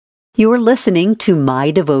You are listening to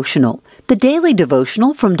My Devotional, the daily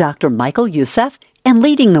devotional from Dr. Michael Youssef and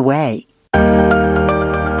Leading the Way.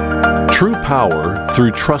 True Power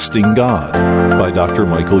Through Trusting God by Dr.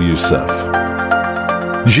 Michael Youssef.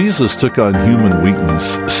 Jesus took on human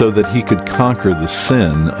weakness so that he could conquer the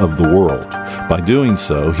sin of the world. By doing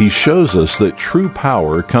so, he shows us that true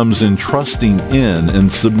power comes in trusting in and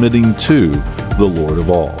submitting to the Lord of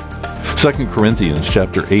all. 2 Corinthians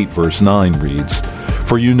chapter 8, verse 9 reads,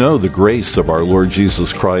 "For you know the grace of our Lord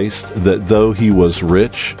Jesus Christ, that though he was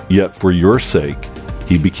rich, yet for your sake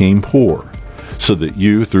he became poor, so that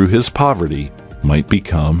you through his poverty might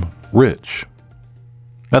become rich."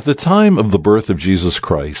 At the time of the birth of Jesus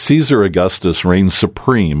Christ, Caesar Augustus reigned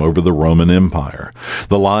supreme over the Roman Empire.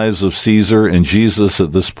 The lives of Caesar and Jesus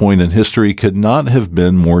at this point in history could not have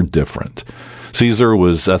been more different. Caesar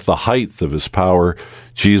was at the height of his power.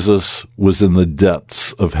 Jesus was in the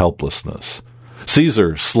depths of helplessness.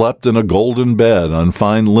 Caesar slept in a golden bed on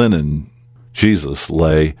fine linen. Jesus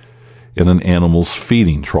lay in an animal's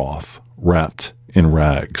feeding trough, wrapped in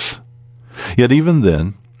rags. Yet even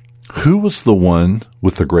then, who was the one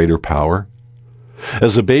with the greater power?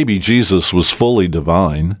 As a baby, Jesus was fully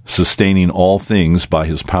divine, sustaining all things by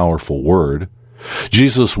his powerful word.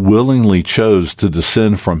 Jesus willingly chose to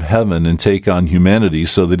descend from heaven and take on humanity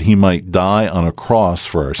so that he might die on a cross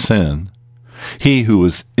for our sin. He who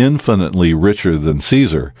was infinitely richer than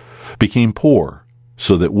Caesar became poor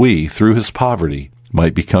so that we, through his poverty,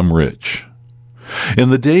 might become rich.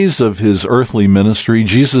 In the days of his earthly ministry,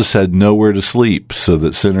 Jesus had nowhere to sleep so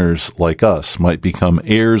that sinners like us might become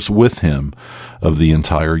heirs with him of the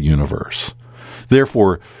entire universe.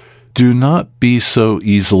 Therefore, do not be so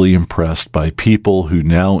easily impressed by people who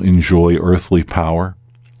now enjoy earthly power,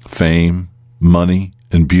 fame, money,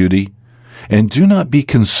 and beauty, and do not be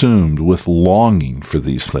consumed with longing for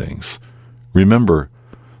these things. Remember,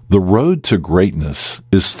 the road to greatness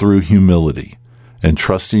is through humility, and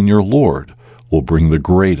trusting your Lord will bring the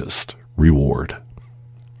greatest reward.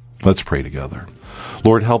 Let's pray together.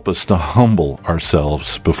 Lord, help us to humble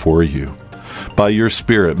ourselves before you. By your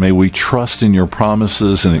Spirit, may we trust in your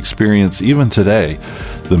promises and experience, even today,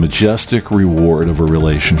 the majestic reward of a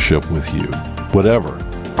relationship with you, whatever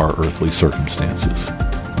our earthly circumstances.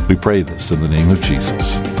 We pray this in the name of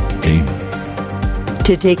Jesus. Amen.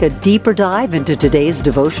 To take a deeper dive into today's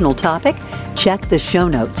devotional topic, check the show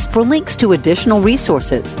notes for links to additional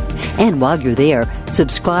resources. And while you're there,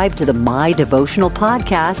 subscribe to the My Devotional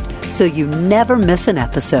podcast so you never miss an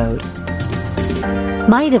episode.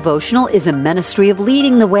 My Devotional is a ministry of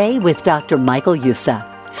Leading the Way with Dr. Michael Youssef.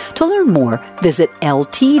 To learn more, visit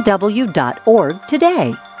ltw.org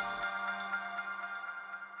today.